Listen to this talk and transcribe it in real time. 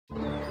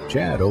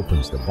Chad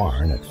opens the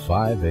barn at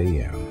 5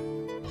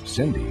 a.m.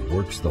 Cindy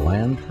works the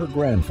land her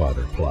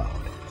grandfather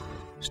plowed.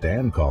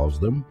 Stan calls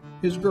them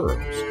his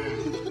girls.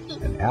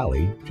 And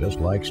Allie just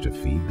likes to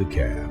feed the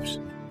calves.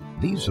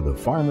 These are the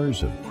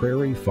farmers of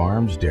Prairie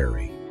Farms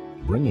Dairy,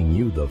 bringing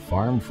you the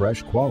farm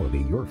fresh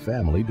quality your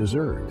family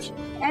deserves.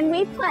 And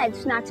we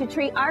pledge not to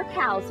treat our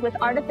cows with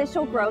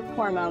artificial growth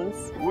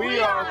hormones.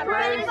 We are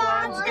Prairie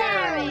Farms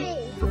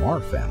Dairy. From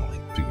our family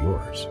to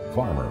yours,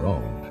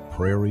 farmer-owned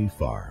Prairie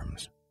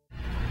Farms.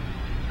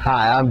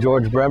 Hi, I'm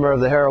George Bremer of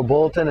the Herald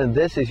Bulletin, and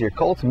this is your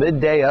Colts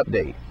Midday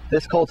Update.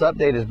 This Colts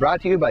Update is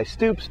brought to you by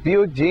Stoops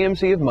Buick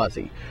GMC of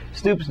Muncie.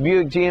 Stoops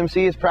Buick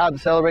GMC is proud to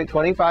celebrate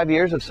 25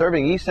 years of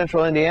serving East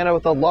Central Indiana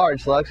with a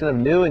large selection of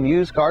new and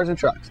used cars and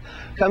trucks.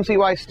 Come see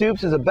why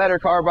Stoops is a better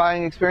car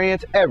buying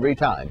experience every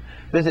time.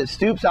 Visit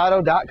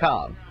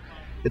stoopsauto.com.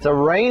 It's a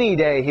rainy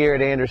day here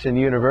at Anderson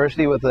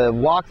University with the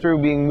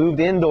walkthrough being moved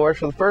indoors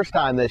for the first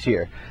time this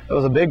year. It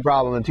was a big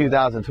problem in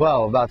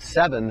 2012. About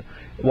 7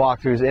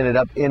 walkthroughs ended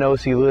up in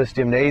O.C. Lewis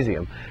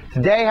Gymnasium.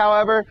 Today,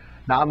 however,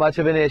 not much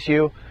of an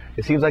issue.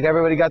 It seems like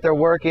everybody got their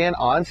work in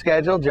on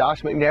schedule.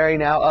 Josh McNary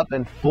now up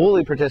and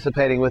fully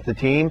participating with the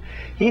team.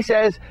 He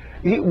says,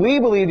 we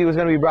believed he was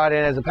going to be brought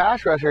in as a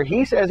pass rusher.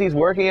 He says he's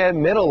working at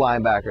middle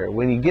linebacker.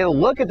 When you get a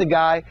look at the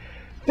guy,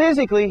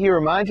 physically, he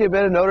reminds you a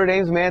bit of Notre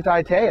Dame's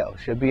Manti Te'o.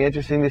 Should be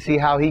interesting to see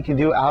how he can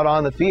do out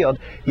on the field.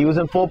 He was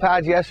in full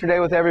pads yesterday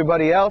with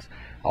everybody else.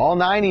 All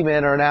 90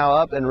 men are now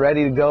up and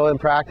ready to go in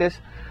practice.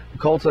 The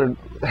Colts are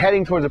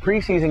heading towards a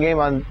preseason game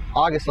on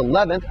August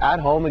 11th at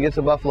home against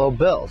the Buffalo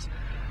Bills.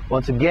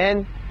 Once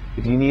again,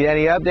 if you need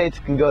any updates,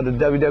 you can go to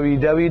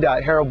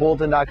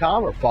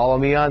www.heraldbulletin.com or follow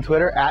me on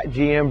Twitter at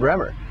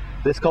GMBremer.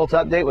 This Colts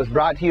Update was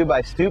brought to you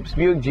by Stoops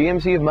Buick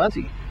GMC of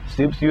Muncie.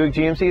 Stoops Buick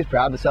GMC is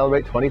proud to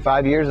celebrate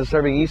 25 years of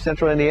serving East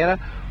Central Indiana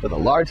with a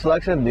large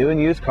selection of new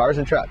and used cars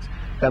and trucks.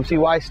 Come see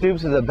why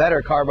Stoops is a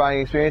better car buying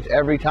experience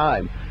every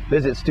time.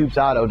 Visit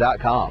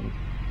stoopsauto.com.